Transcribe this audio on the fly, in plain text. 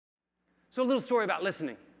So a little story about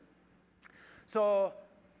listening. So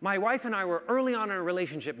my wife and I were early on in a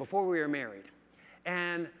relationship before we were married.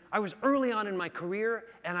 And I was early on in my career,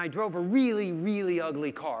 and I drove a really, really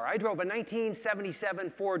ugly car. I drove a 1977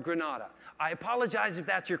 Ford Granada. I apologize if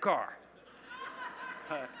that's your car.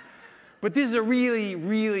 But this is a really,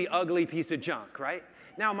 really ugly piece of junk, right?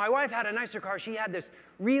 Now, my wife had a nicer car. She had this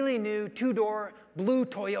really new two-door blue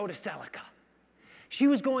Toyota Celica. She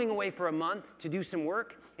was going away for a month to do some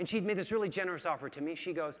work, and she'd made this really generous offer to me.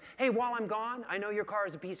 She goes, hey, while I'm gone, I know your car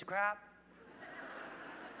is a piece of crap.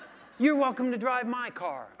 You're welcome to drive my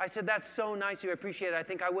car. I said, that's so nice of you. I appreciate it. I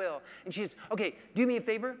think I will. And she says, okay, do me a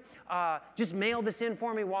favor. Just mail this in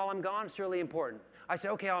for me while I'm gone. It's really important. I said,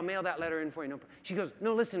 okay, I'll mail that letter in for you. No. She goes,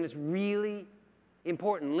 no, listen, it's really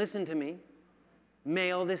important. Listen to me.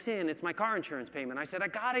 Mail this in. It's my car insurance payment. I said, I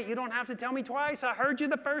got it. You don't have to tell me twice. I heard you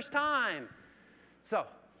the first time. So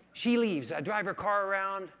she leaves. I drive her car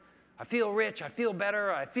around. I feel rich. I feel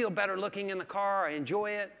better. I feel better looking in the car. I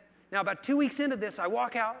enjoy it. Now, about 2 weeks into this, I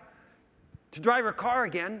walk out to drive her car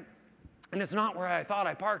again, and it's not where I thought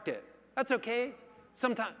I parked it. That's okay.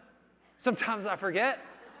 Sometimes I forget.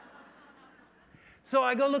 So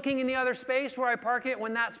I go looking in the other space where I park it.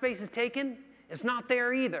 When that space is taken, it's not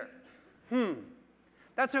there either.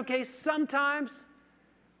 That's okay. Sometimes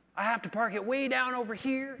I have to park it way down over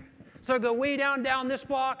here. So I go way down this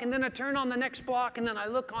block, and then I turn on the next block, and then I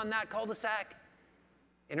look on that cul-de-sac,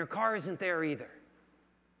 and her car isn't there either.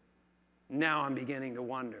 Now I'm beginning to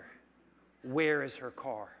wonder, where is her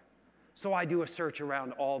car? So I do a search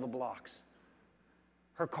around all the blocks.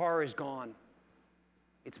 Her car is gone.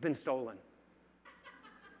 It's been stolen.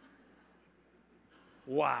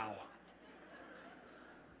 Wow.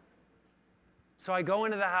 So I go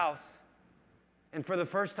into the house, and for the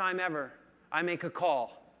first time ever, I make a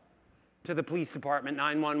call to the police department,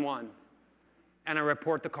 911, and I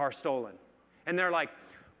report the car stolen. And they're like,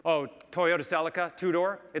 oh, Toyota Celica,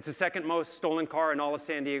 two-door, it's the second most stolen car in all of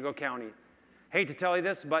San Diego County. Hate to tell you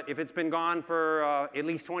this, but if it's been gone for at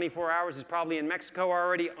least 24 hours, it's probably in Mexico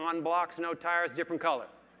already, on blocks, no tires, different color.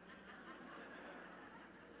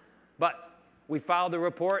 But we filed the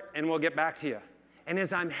report, and we'll get back to you. And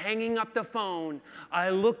as I'm hanging up the phone,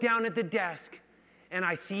 I look down at the desk, and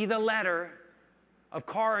I see the letter of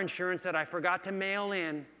car insurance that I forgot to mail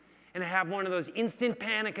in, and I have one of those instant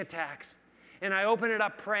panic attacks. And I open it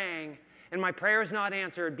up praying, and my prayer is not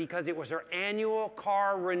answered because it was her annual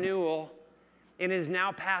car renewal, and is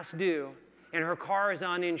now past due, and her car is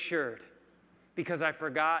uninsured because I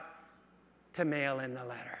forgot to mail in the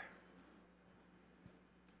letter.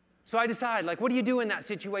 So I decide, like, what do you do in that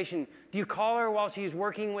situation? Do you call her while she's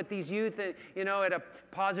working with these youth at, at a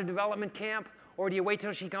positive development camp? Or do you wait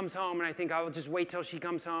till she comes home? And I think I will just wait till she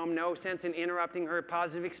comes home. No sense in interrupting her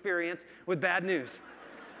positive experience with bad news.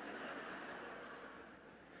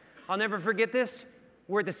 I'll never forget this.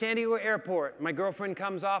 We're at the San Diego airport. My girlfriend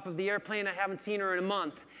comes off of the airplane. I haven't seen her in a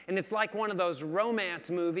month. And it's like one of those romance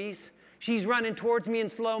movies. She's running towards me in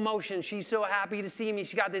slow motion. She's so happy to see me.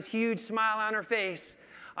 She got this huge smile on her face.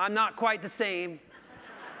 I'm not quite the same.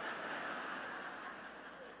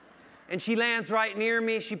 And she lands right near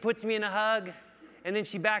me. She puts me in a hug. And then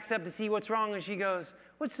she backs up to see what's wrong. And she goes,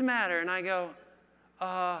 what's the matter? And I go,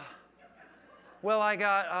 well, I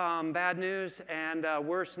got bad news and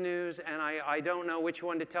worse news. And I don't know which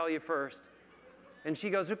one to tell you first. And she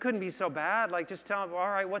goes, it couldn't be so bad. Like, just tell me, all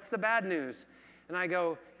right, what's the bad news? And I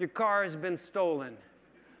go, your car has been stolen.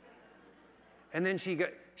 And then she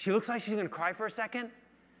looks like she's going to cry for a second.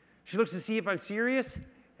 She looks to see if I'm serious.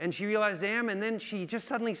 And she realizes I am, and then she just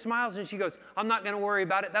suddenly smiles, and she goes, I'm not going to worry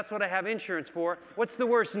about it. That's what I have insurance for. What's the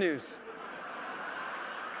worst news?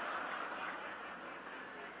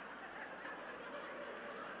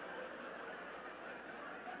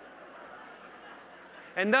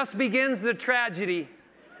 And thus begins the tragedy.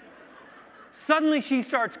 Suddenly she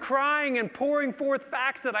starts crying and pouring forth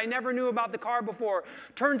facts that I never knew about the car before.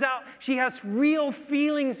 Turns out she has real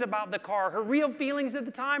feelings about the car. Her real feelings at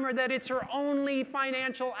the time are that it's her only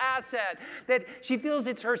financial asset, that she feels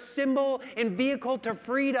it's her symbol and vehicle to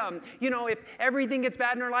freedom. If everything gets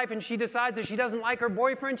bad in her life and she decides that she doesn't like her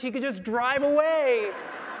boyfriend, she could just drive away.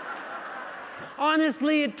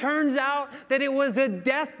 Honestly, it turns out that it was a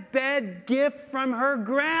deathbed gift from her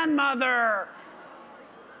grandmother.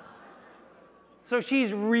 So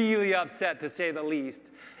she's really upset, to say the least.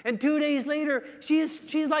 And 2 days later, she's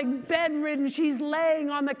like bedridden. She's laying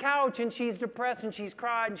on the couch, and she's depressed, and she's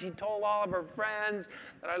cried, and she told all of her friends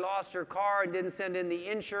that I lost her car and didn't send in the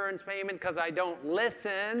insurance payment because I don't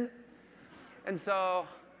listen. And so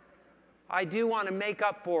I do want to make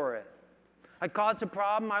up for it. I caused a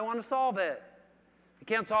problem. I want to solve it. You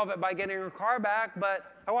can't solve it by getting her car back, but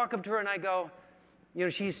I walk up to her and I go, you know,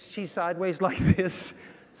 she's sideways like this.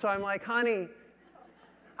 So I'm like, honey,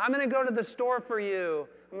 I'm going to go to the store for you.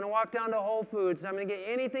 I'm going to walk down to Whole Foods. I'm going to get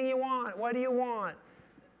you anything you want. What do you want?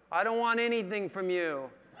 I don't want anything from you.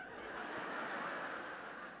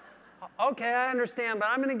 Okay, I understand, but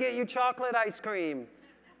I'm going to get you chocolate ice cream.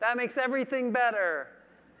 That makes everything better.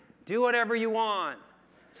 Do whatever you want.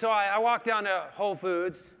 So I walk down to Whole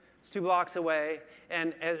Foods. It's 2 blocks away.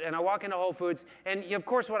 And I walk into Whole Foods. And of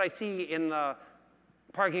course, what I see in the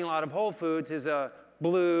parking lot of Whole Foods is a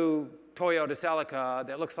blue Toyota Celica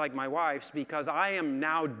that looks like my wife's, because I am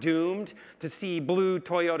now doomed to see blue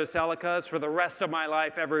Toyota Celicas for the rest of my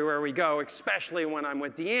life everywhere we go, especially when I'm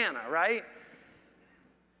with Deanna, right?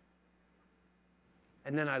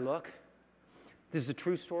 And then I look. This is a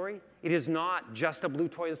true story. It is not just a blue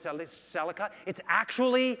Toyota Celica. It's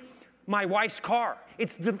actually my wife's car.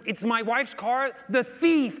 It's my wife's car. The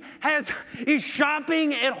thief is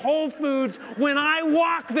shopping at Whole Foods when I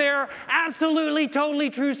walk there. Absolutely, totally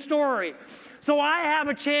true story. So I have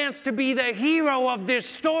a chance to be the hero of this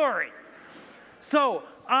story. So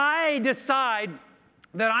I decide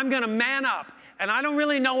that I'm going to man up. And I don't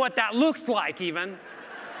really know what that looks like even.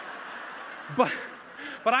 But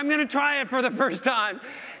I'm going to try it for the first time.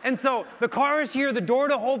 And so the car is here, the door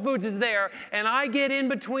to Whole Foods is there, and I get in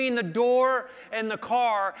between the door and the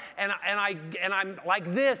car, and I'm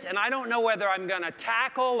like this, and I don't know whether I'm going to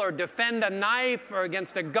tackle or defend a knife or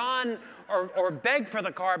against a gun or beg for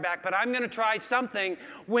the car back, but I'm going to try something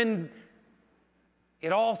when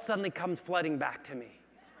it all suddenly comes flooding back to me.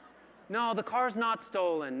 No, the car's not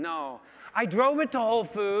stolen, no. I drove it to Whole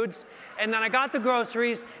Foods, and then I got the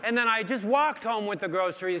groceries, and then I just walked home with the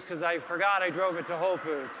groceries because I forgot I drove it to Whole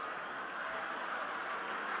Foods.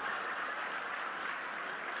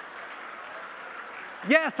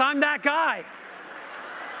 Yes, I'm that guy.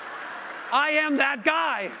 I am that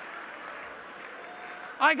guy.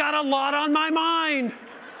 I got a lot on my mind.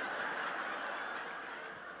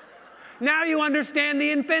 Now you understand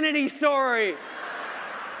the infinity story.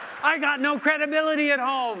 I got no credibility at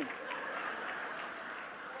home.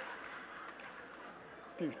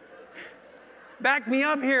 Back me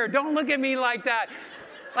up here. Don't look at me like that.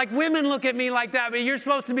 Like women look at me like that, but you're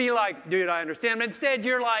supposed to be like, dude, I understand. But instead,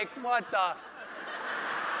 you're like, what the?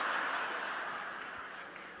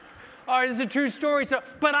 All right, this is a true story. So,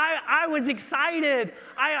 but I was excited.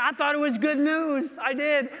 I thought it was good news. I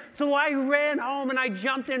did. So I ran home and I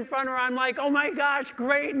jumped in front of her. I'm like, oh my gosh,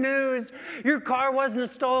 great news. Your car wasn't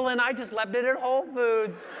stolen. I just left it at Whole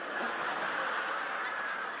Foods.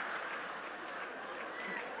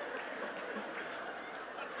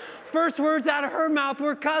 First words out of her mouth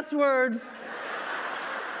were cuss words.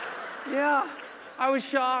 Yeah, I was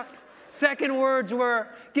shocked. Second words were,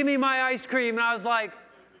 give me my ice cream. And I was like,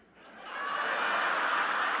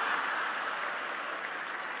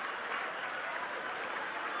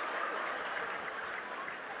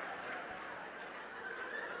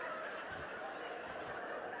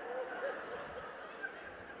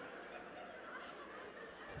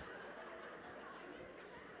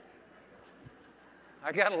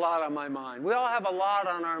 I got a lot on my mind. We all have a lot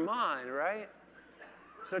on our mind, right?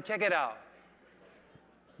 So check it out.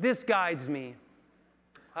 This guides me.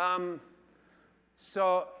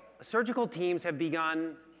 So surgical teams have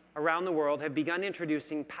begun, around the world, have begun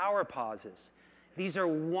introducing power pauses. These are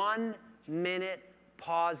 1-minute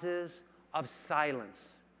pauses of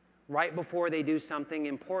silence right before they do something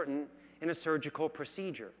important in a surgical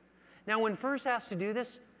procedure. Now, when first asked to do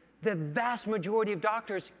this, the vast majority of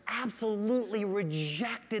doctors absolutely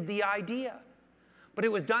rejected the idea. But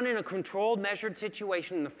it was done in a controlled, measured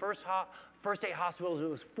situation in the first aid hospitals. It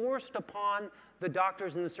was forced upon the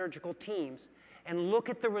doctors and the surgical teams. And look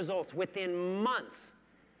at the results. Within months,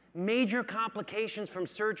 major complications from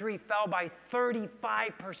surgery fell by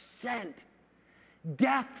 35%.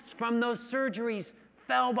 Deaths from those surgeries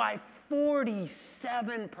fell by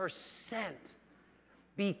 47%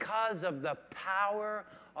 because of the power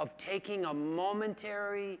of taking a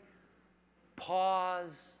momentary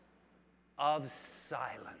pause of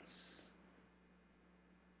silence.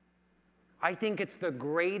 I think it's the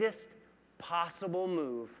greatest possible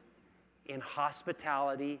move in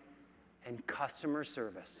hospitality and customer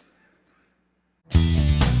service.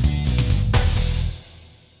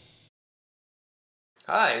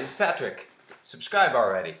 Hi, this is Patrick. Subscribe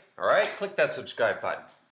already, all right? Click that subscribe button.